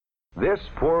This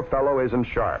poor fellow isn't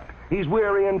sharp. He's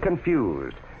weary and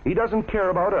confused. He doesn't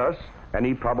care about us, and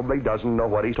he probably doesn't know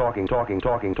what he's talking about.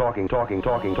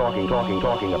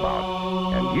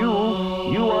 And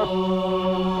you are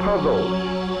puzzled.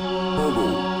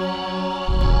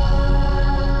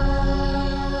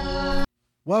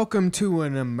 Welcome to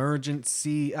an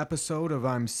emergency episode of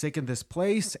I'm Sick of This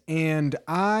Place, and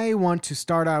I want to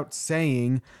start out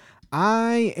saying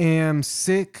I am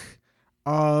sick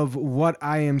of what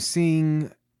I am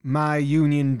seeing my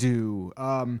union do.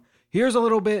 Here's a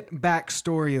little bit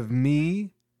backstory of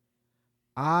me.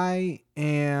 I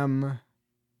am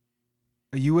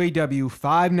a UAW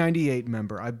 598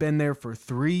 member. I've been there for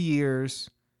 3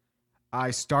 years. I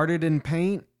started in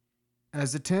paint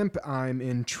as a temp. I'm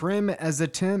in trim as a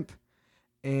temp.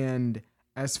 And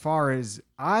as far as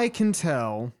I can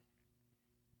tell,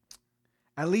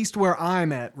 at least where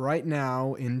I'm at right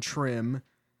now in trim,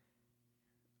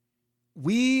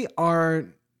 we are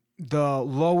the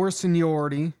lower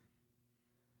seniority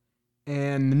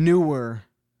and the newer.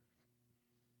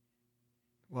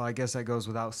 Well, I guess that goes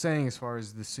without saying as far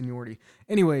as the seniority.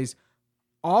 Anyways,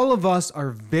 all of us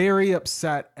are very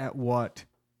upset at what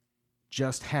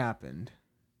just happened.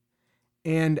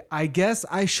 And I guess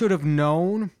I should have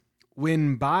known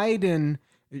when Biden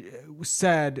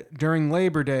said during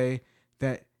Labor Day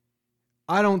that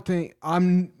Biden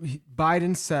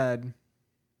said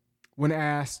when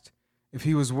asked if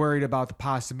he was worried about the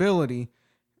possibility,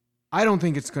 I don't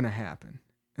think it's going to happen,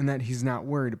 and that he's not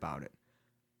worried about it.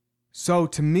 So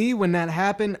to me, when that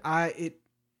happened, it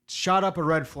shot up a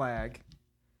red flag.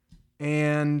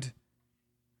 And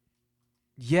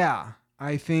yeah,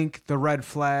 I think the red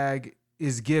flag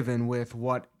is given with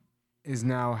what is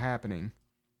now happening.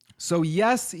 So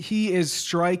yes, he is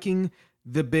striking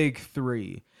the big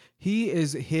three. He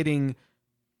is hitting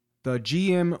the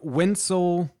GM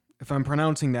Winsel, if I'm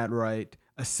pronouncing that right,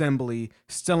 assembly,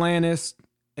 Stellantis,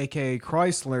 aka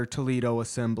Chrysler Toledo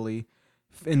assembly,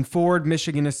 and Ford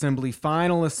Michigan assembly,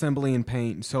 final assembly and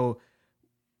paint. So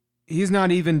he's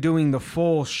not even doing the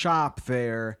full shop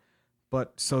there,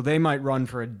 but so they might run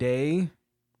for a day.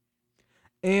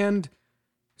 And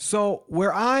so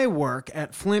where I work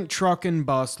at Flint Truck and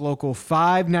Bus, local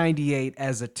 598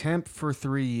 as a temp for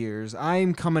 3 years, I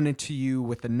am coming into you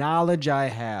with the knowledge I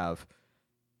have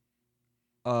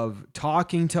of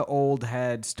talking to old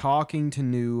heads, talking to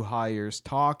new hires,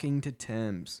 talking to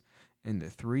temps in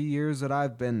the 3 years that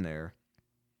I've been there.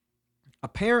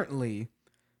 Apparently,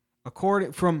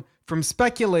 according from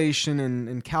speculation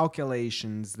and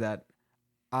calculations that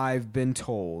I've been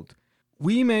told,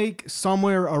 we make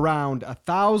somewhere around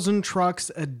 1,000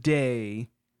 trucks a day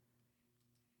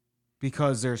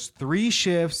because there's 3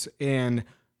 shifts and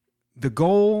the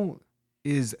goal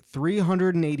is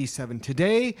 387.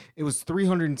 Today, it was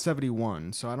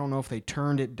 371. So I don't know if they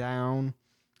turned it down,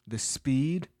 the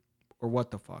speed, or what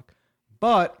the fuck.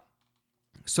 But,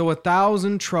 so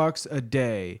 1,000 trucks a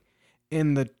day.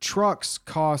 And the trucks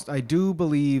cost, I do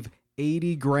believe,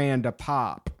 $80,000 a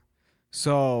pop.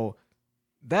 So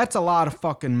that's a lot of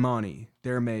fucking money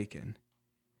they're making.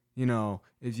 You know,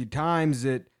 if you times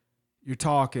it, you're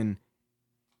talking,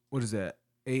 what is that?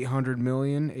 800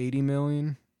 million, 80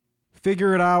 million?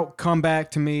 Figure it out, come back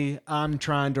to me. I'm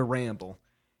trying to ramble.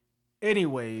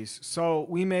 Anyways, so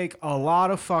we make a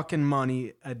lot of fucking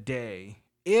money a day.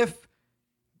 If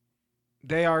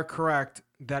they are correct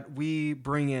that we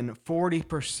bring in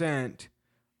 40%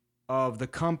 of the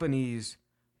company's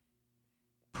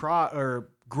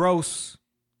gross,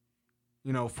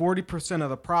 40% of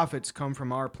the profits come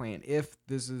from our plant. If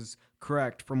this is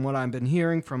correct from what I've been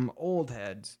hearing from old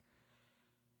heads,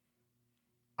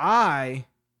 I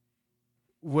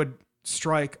would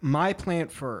strike my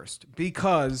plant first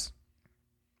because,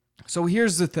 so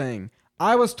here's the thing.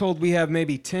 I was told we have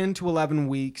maybe 10 to 11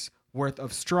 weeks worth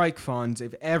of strike funds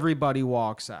if everybody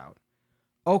walks out.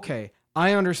 Okay,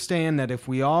 I understand that if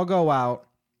we all go out,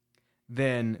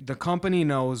 then the company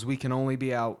knows we can only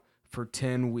be out for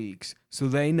 10 weeks. So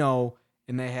they know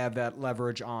and they have that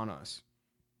leverage on us.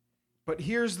 But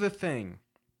here's the thing.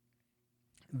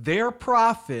 Their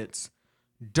profits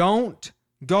don't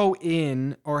go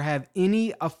in or have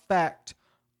any effect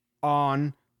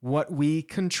on what we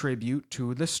contribute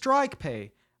to the strike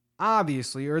pay,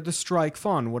 obviously, or the strike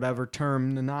fund, whatever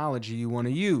terminology you want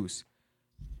to use.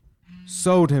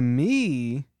 So to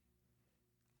me,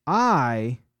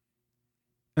 I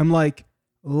am like,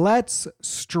 let's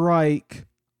strike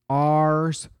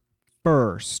ours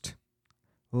first.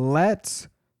 Let's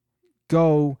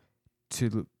go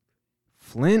to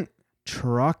Flint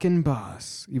Truck and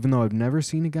Bus, even though I've never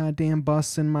seen a goddamn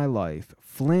bus in my life.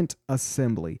 Flint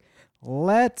Assembly.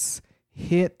 Let's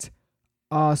hit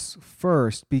us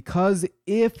first, because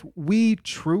if we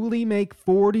truly make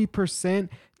 40%,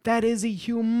 that is a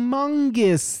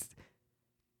humongous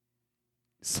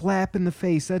slap in the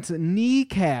face. That's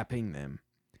kneecapping them.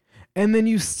 And then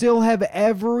you still have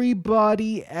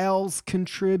everybody else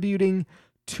contributing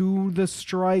to the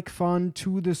strike fund,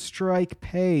 to the strike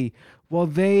pay. Well,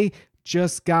 they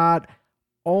just got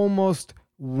almost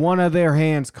one of their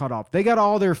hands cut off. They got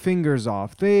all their fingers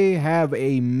off. They have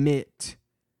a mitt.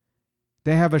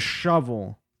 They have a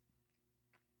shovel.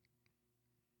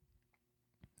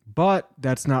 But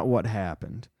that's not what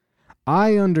happened.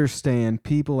 I understand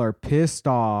people are pissed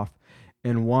off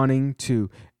and wanting to.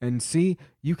 And see,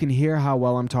 you can hear how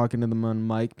well I'm talking to them on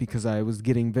mic because I was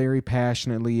getting very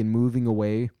passionately and moving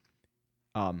away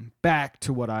back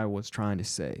to what I was trying to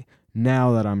say.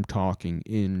 Now that I'm talking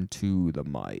into the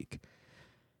mic.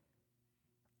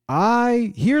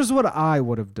 Here's what I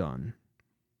would have done.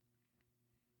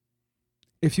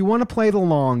 If you want to play the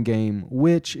long game,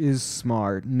 which is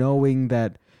smart, knowing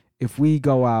that if we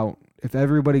go out, if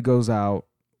everybody goes out,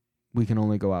 we can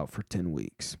only go out for 10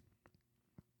 weeks.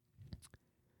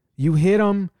 You hit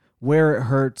them where it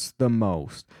hurts the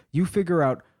most. You figure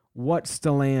out what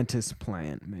Stellantis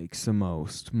plant makes the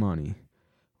most money,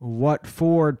 what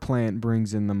Ford plant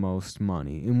brings in the most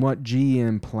money, and what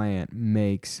GM plant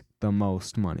makes the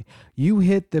most money. You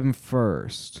hit them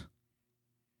first.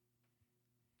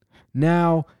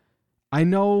 Now, I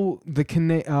know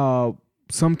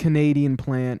some Canadian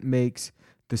plant makes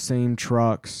the same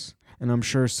trucks, and I'm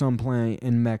sure some plant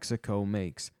in Mexico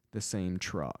makes the same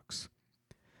trucks.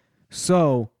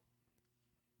 So,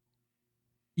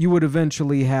 you would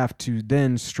eventually have to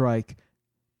then strike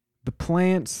the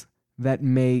plants that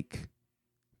make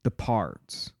the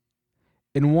parts.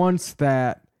 And once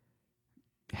that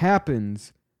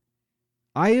happens,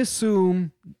 I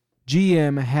assume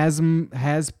GM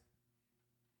has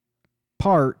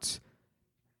parts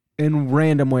in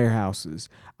random warehouses.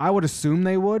 I would assume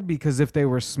they would, because if they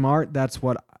were smart, that's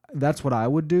what I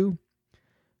would do.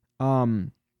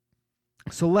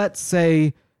 So let's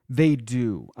say they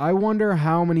do. I wonder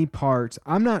how many parts.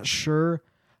 I'm not sure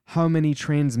how many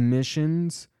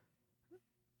transmissions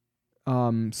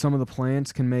some of the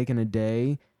plants can make in a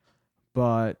day,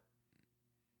 but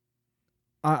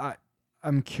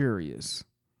I'm curious.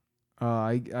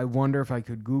 I wonder if I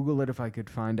could Google it, if I could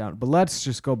find out. But let's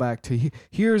just go back to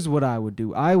here's what I would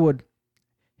do. I would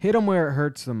hit them where it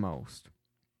hurts the most.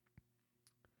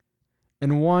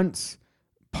 And once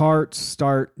parts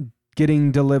start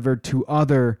getting delivered to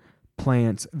other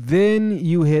plants, then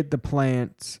you hit the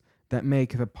plants that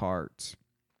make the parts.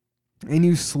 And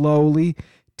you slowly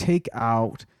take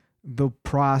out the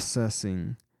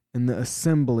processing and the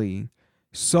assembly.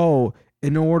 So,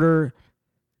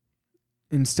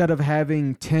 instead of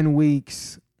having 10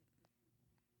 weeks,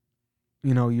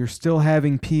 you're still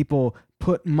having people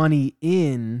put money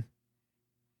in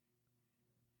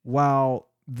while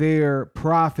their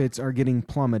profits are getting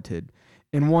plummeted.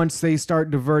 And once they start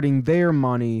diverting their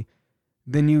money,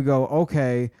 then you go,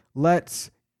 okay, let's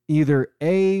either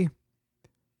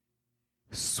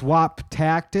swap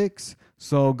tactics.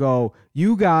 So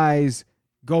you guys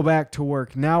go back to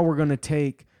work. Now we're going to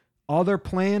take other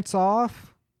plants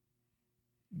off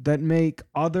that make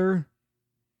other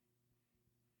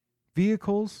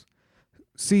vehicles.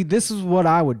 See, this is what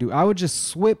I would do. I would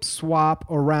just swap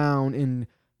around and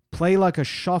play like a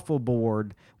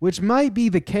shuffleboard, which might be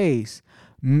the case.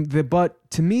 But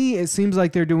to me, it seems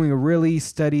like they're doing a really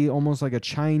steady, almost like a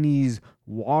Chinese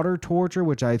water torture,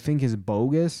 which I think is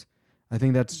bogus. I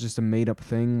think that's just a made-up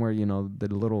thing where, the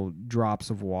little drops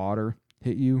of water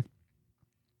hit you.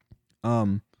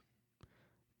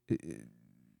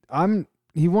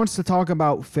 He wants to talk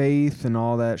about faith and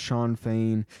all that, Shawn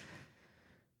Fain.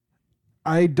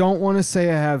 I don't want to say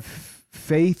I have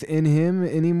faith in him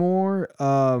anymore,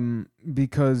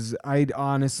 because I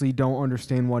honestly don't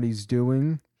understand what he's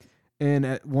doing.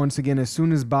 And once again, as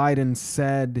soon as Biden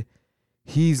said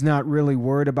he's not really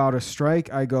worried about a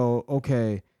strike, I go,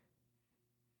 okay,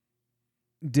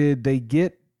 did they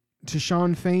get to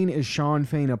Shawn Fain? Is Shawn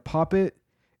Fain a puppet?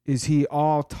 Is he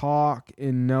all talk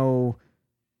and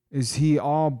is he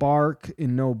all bark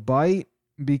and no bite?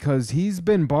 Because he's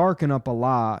been barking up a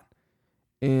lot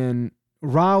and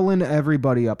riling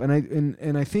everybody up.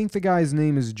 And I think the guy's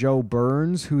name is Joe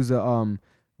Burns, who's a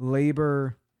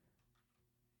labor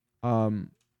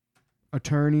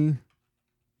attorney.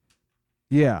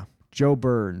 Yeah, Joe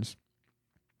Burns.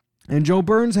 And Joe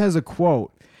Burns has a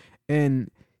quote, and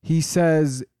he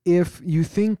says, if you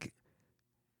think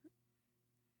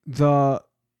the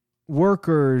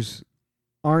workers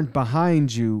aren't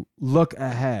behind you, look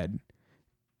ahead.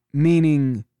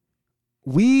 meaning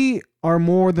we are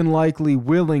more than likely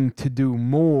willing to do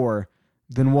more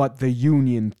than what the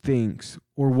union thinks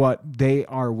or what they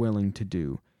are willing to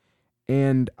do.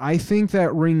 And I think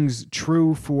that rings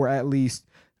true for at least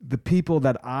the people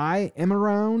that I am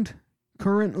around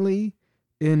currently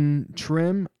in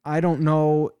trim. I don't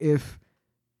know if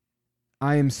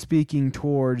I am speaking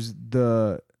towards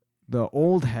the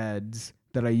old heads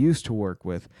that I used to work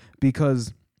with,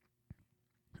 because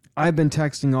I've been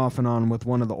texting off and on with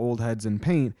one of the old heads in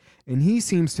paint, and he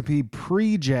seems to be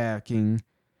pre-jacking,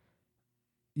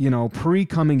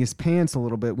 pre-cumming his pants a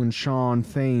little bit when Shawn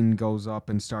Fain goes up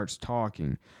and starts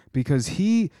talking, because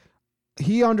he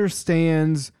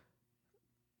understands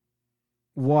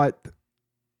what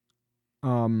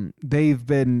they've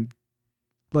been,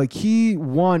 like, he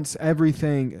wants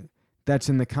everything that's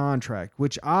in the contract,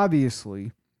 which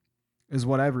obviously is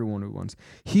what everyone wants.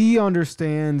 He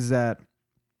understands that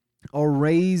a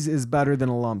raise is better than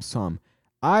a lump sum.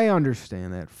 I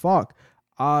understand that. Fuck.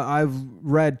 I've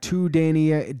read 2 Dan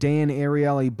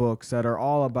Ariely books that are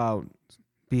all about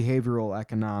behavioral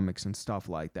economics and stuff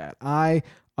like that. I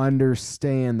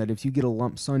understand that if you get a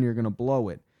lump sum, you're going to blow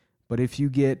it. But if you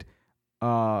get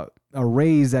a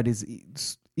raise that is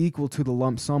equal to the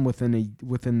lump sum within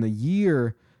the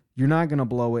year, you're not going to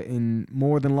blow it, and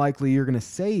more than likely you're going to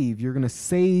save. You're going to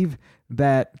save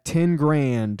that 10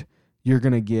 grand you're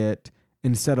going to get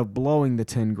instead of blowing the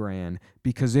 10 grand,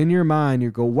 because in your mind you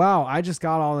go, wow, I just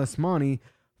got all this money.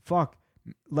 Fuck.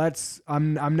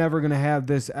 I'm never going to have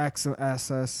this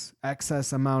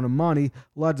excess amount of money.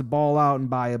 Let's ball out and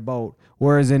buy a boat.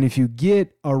 Whereas then if you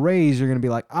get a raise, you're going to be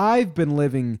like, I've been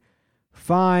living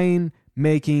fine,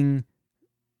 making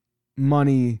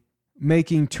money,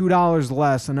 making $2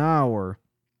 less an hour.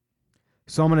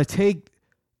 So I'm going to take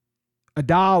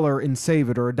 $1 and save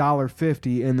it, or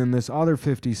 $1.50, and then this other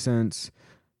 50 cents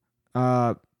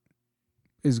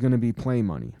is going to be play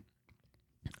money.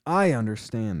 I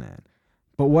understand that.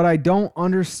 But what I don't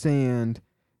understand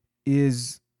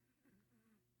is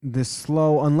the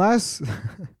slow, unless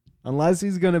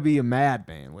he's going to be a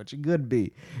madman, which he could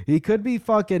be. He could be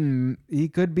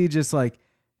just like,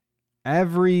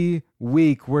 every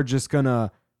week we're just going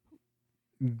to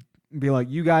be like,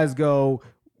 you guys go,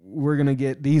 we're going to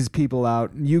get these people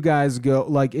out. You guys go.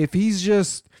 Like, if he's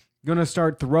just going to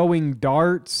start throwing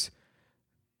darts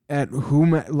at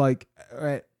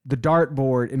at the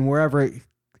dartboard, and wherever it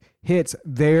hits,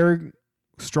 they're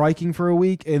striking for a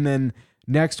week, and then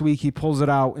next week he pulls it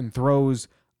out and throws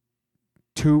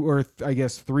 2 or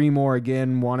 3 more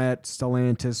again, one at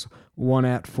Stellantis, one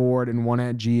at Ford, and one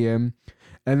at GM.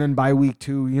 And then by week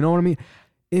 2, you know what I mean?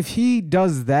 If he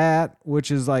does that, which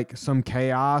is like some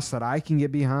chaos that I can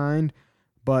get behind,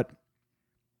 but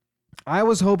I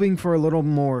was hoping for a little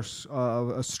more,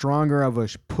 a stronger of a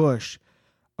push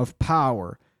of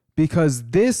power, because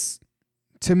this,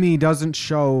 to me, doesn't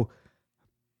show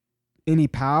any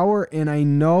power, and I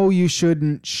know you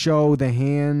shouldn't show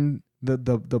the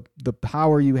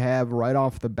power you have right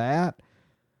off the bat,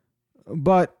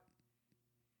 but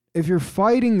if you're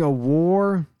fighting a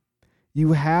war,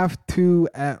 you have to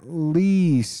at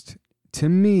least, to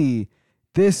me,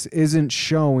 this isn't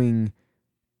showing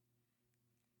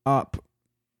up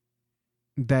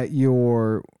that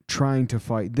you're trying to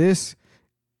fight. This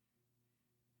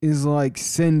is like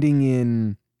sending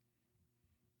in,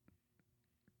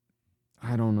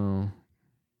 I don't know,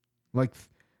 like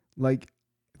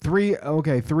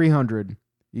 300.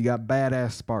 You got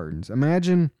badass Spartans.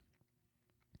 Imagine,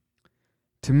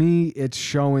 to me, it's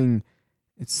sending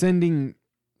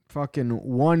fucking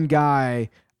one guy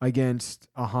against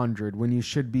 100 when you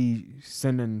should be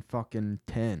sending fucking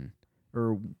 10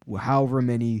 or however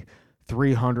many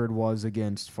 300 was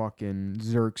against fucking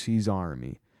Xerxes'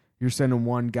 army. You're sending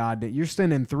you're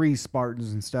sending 3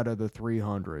 Spartans instead of the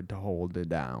 300 to hold it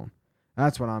down.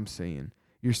 That's what I'm saying.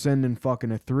 You're sending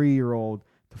fucking a 3-year-old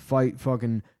to fight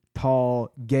fucking tall,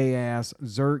 gay-ass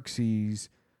Xerxes,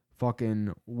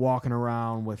 fucking walking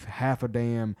around with half a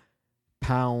damn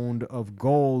pound of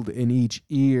gold in each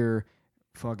ear,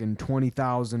 fucking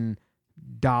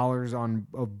 $20,000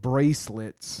 of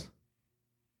bracelets.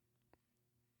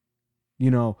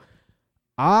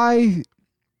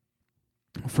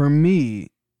 For me,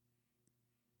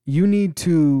 you need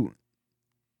to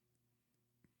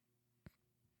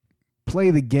play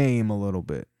the game a little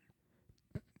bit.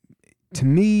 To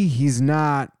me, he's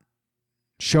not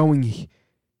showing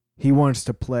he wants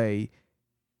to play.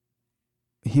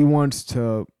 He wants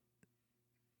to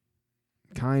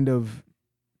kind of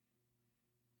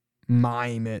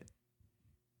mime it.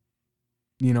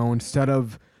 Instead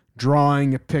of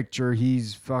drawing a picture,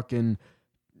 he's fucking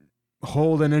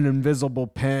holding an invisible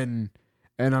pen.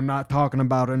 And I'm not talking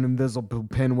about an invisible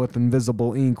pen with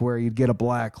invisible ink where you'd get a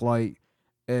black light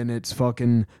and it's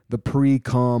fucking the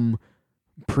pre-cum,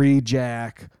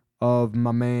 pre-jack of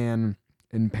my man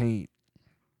in paint.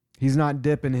 He's not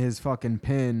dipping his fucking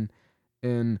pen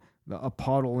in a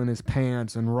puddle in his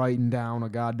pants and writing down a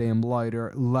goddamn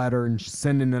letter and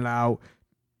sending it out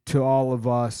to all of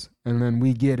us, and then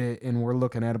we get it and we're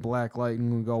looking at a black light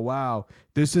and we go, wow,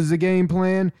 this is the game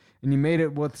plan, and you made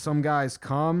it with some guy's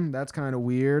cum. That's kind of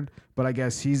weird, but I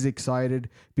guess he's excited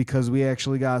because we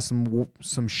actually got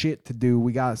some shit to do.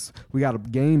 We got a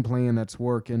game plan that's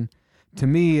working. To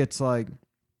me, it's like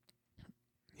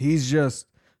he's just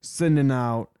sending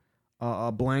out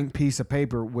a blank piece of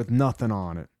paper with nothing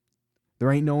on it.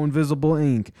 There ain't no invisible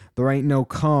ink. There ain't no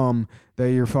cum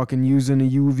that you're fucking using a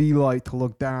UV light to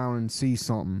look down and see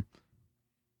something.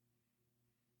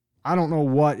 I don't know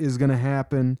what is going to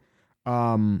happen,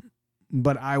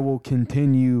 but I will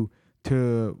continue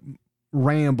to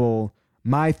ramble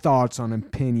my thoughts on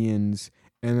opinions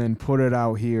and then put it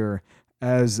out here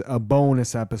as a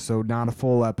bonus episode, not a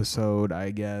full episode,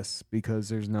 I guess, because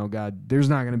there's not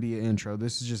going to be an intro.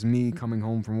 This is just me coming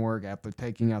home from work after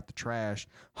taking out the trash,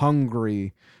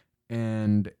 hungry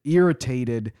and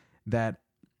irritated that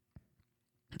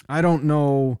I don't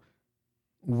know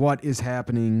what is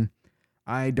happening.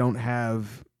 I don't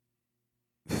have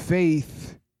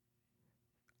faith.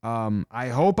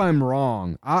 I hope I'm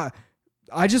wrong. I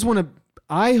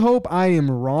hope I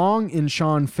am wrong and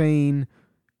Shawn Fain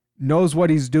knows what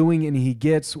he's doing and he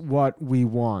gets what we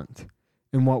want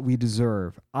and what we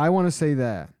deserve. I want to say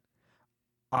that.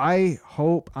 I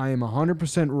hope I am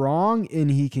 100% wrong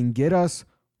and he can get us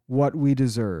what we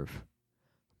deserve.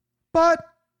 But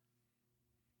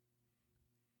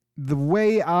the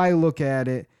way I look at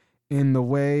it and the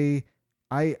way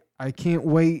I can't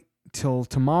wait till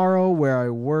tomorrow where I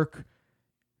work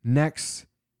next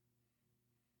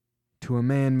to a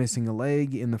man missing a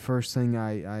leg, and the first thing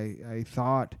I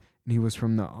thought, and he was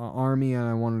from the Army, and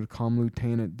I wanted to call him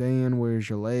Lieutenant Dan, where's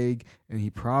your leg? And he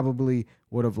probably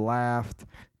would have laughed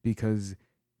because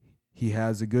he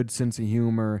has a good sense of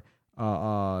humor.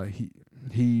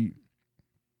 He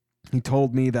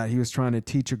told me that he was trying to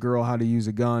teach a girl how to use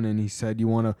a gun, and he said, you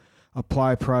want to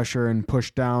apply pressure and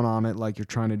push down on it like you're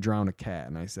trying to drown a cat.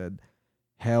 And I said,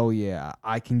 hell yeah,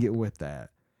 I can get with that.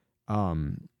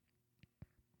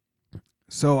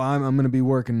 So I'm going to be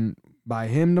working by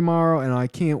him tomorrow, and I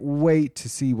can't wait to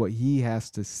see what he has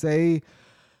to say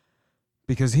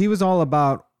because he was all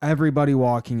about everybody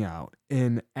walking out.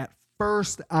 And at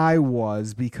first I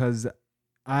was, because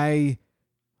I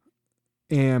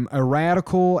am a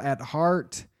radical at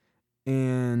heart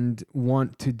and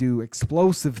want to do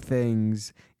explosive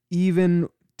things, even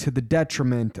to the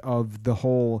detriment of the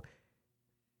whole,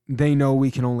 they know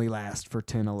we can only last for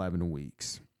 10, 11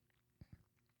 weeks.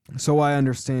 So I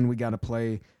understand we got to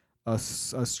play a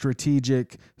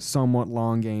strategic, somewhat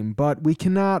long game, but we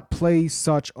cannot play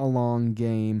such a long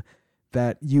game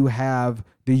that you have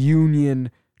the union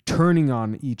turning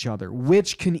on each other,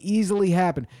 which can easily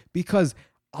happen because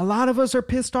a lot of us are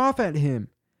pissed off at him,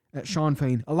 at Shawn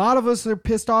Fain. A lot of us are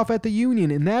pissed off at the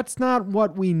union, and that's not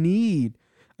what we need.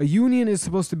 A union is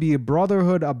supposed to be a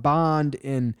brotherhood, a bond,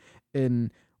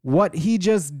 and what he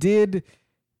just did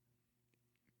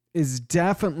is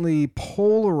definitely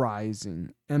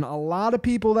polarizing, and a lot of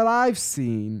people that I've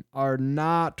seen are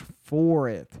not for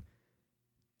it.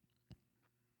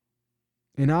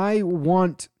 And I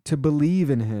want to believe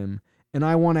in him, and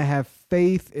I want to have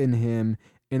faith in him,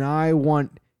 and I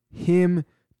want him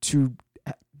to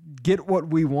get what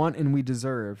we want and we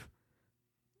deserve.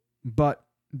 But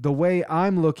the way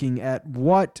I'm looking at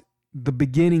what the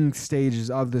beginning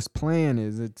stages of this plan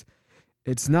is,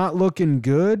 it's not looking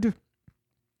good.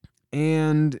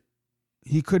 And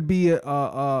he could be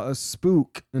a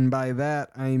spook. And by that,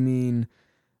 I mean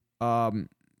a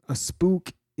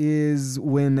spook is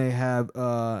when they have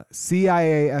a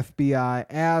CIA, FBI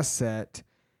asset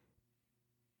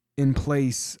in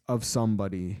place of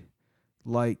somebody.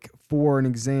 Like, for an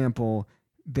example,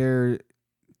 to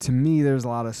me, there's a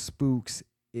lot of spooks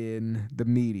in the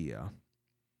media.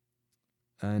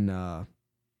 And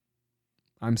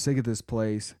I'm sick of this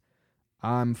place.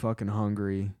 I'm fucking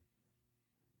hungry.